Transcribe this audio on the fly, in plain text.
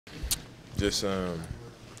Just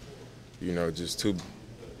just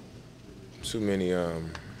too many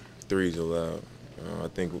threes allowed. I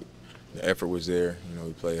think the effort was there.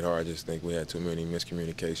 We played hard. I just think we had too many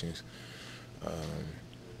miscommunications,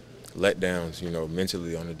 letdowns.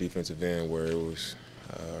 Mentally on the defensive end where it was,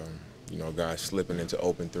 guys slipping into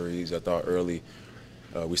open threes. I thought early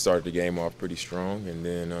we started the game off pretty strong, and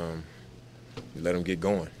then you let them get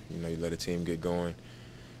going. You let a team get going.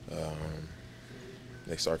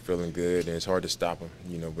 They start feeling good, and it's hard to stop them.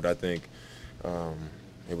 But I think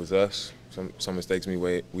it was us. Some mistakes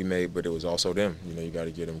we made, but it was also them. You got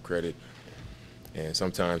to give them credit. And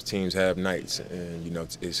sometimes teams have nights, and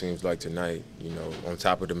it seems like tonight, on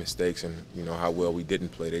top of the mistakes and how well we didn't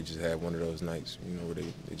play, they just had one of those nights, where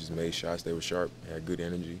they just made shots. They were sharp, had good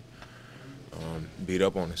energy, beat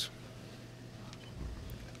up on us.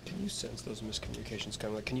 Can you sense those miscommunications?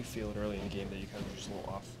 Can you feel it early in the game that you kind of were just a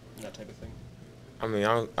little off and that type of thing? I mean,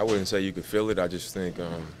 I wouldn't say you could feel it. I just think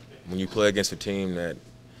when you play against a team that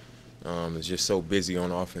is just so busy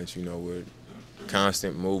on offense, with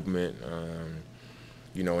constant movement,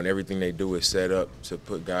 and everything they do is set up to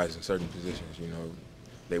put guys in certain positions.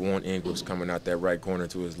 They want Ingles coming out that right corner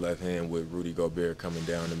to his left hand with Rudy Gobert coming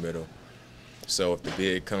down the middle. So if the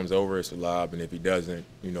big comes over, it's a lob, and if he doesn't,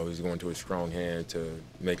 he's going to a strong hand to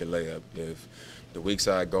make a layup. If the weak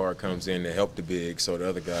side guard comes in to help the big so the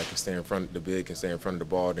other guy can stay in front, the big can stay in front of the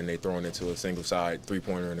ball, then they throw it into a single side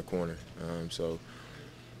three-pointer in the corner.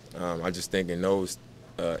 I just think in those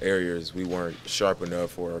areas we weren't sharp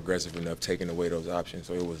enough or aggressive enough taking away those options.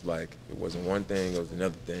 So it was like it wasn't one thing, it was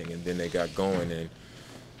another thing, and then they got going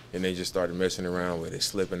and they just started messing around with it,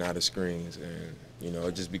 slipping out of screens, and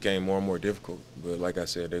it just became more and more difficult. But like I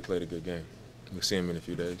said, they played a good game. We'll see them in a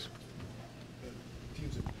few days.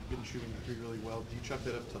 Teams have been shooting the three really well. Do you chalk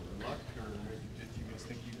that up to luck, or do you guys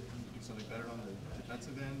think you can do something better on the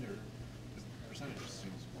defensive end, or the percentages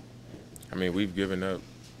seems? I mean, we've given up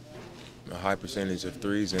a high percentage of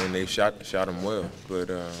threes, and they've shot them well. But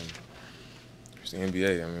it's the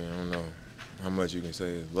NBA. I mean, I don't know how much you can say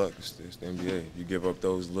is luck. It's the NBA. If you give up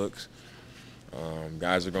those looks,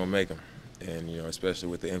 guys are going to make them. And, especially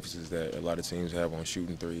with the emphasis that a lot of teams have on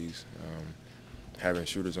shooting threes, having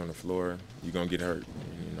shooters on the floor, you're going to get hurt.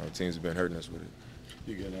 And, teams have been hurting us with it.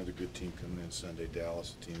 You got another good team coming in Sunday,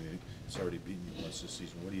 Dallas, a team that's already beaten you once this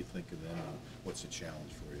season. What do you think of them? What's the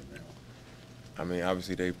challenge for you now? I mean,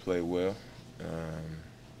 obviously they played well.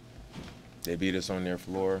 They beat us on their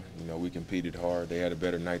floor. We competed hard. They had a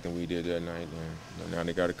better night than we did that night, and now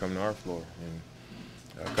they got to come to our floor.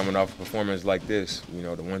 And coming off a performance like this,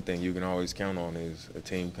 the one thing you can always count on is a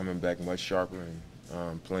team coming back much sharper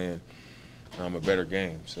and playing a better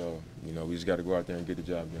game. So, we just got to go out there and get the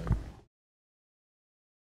job done.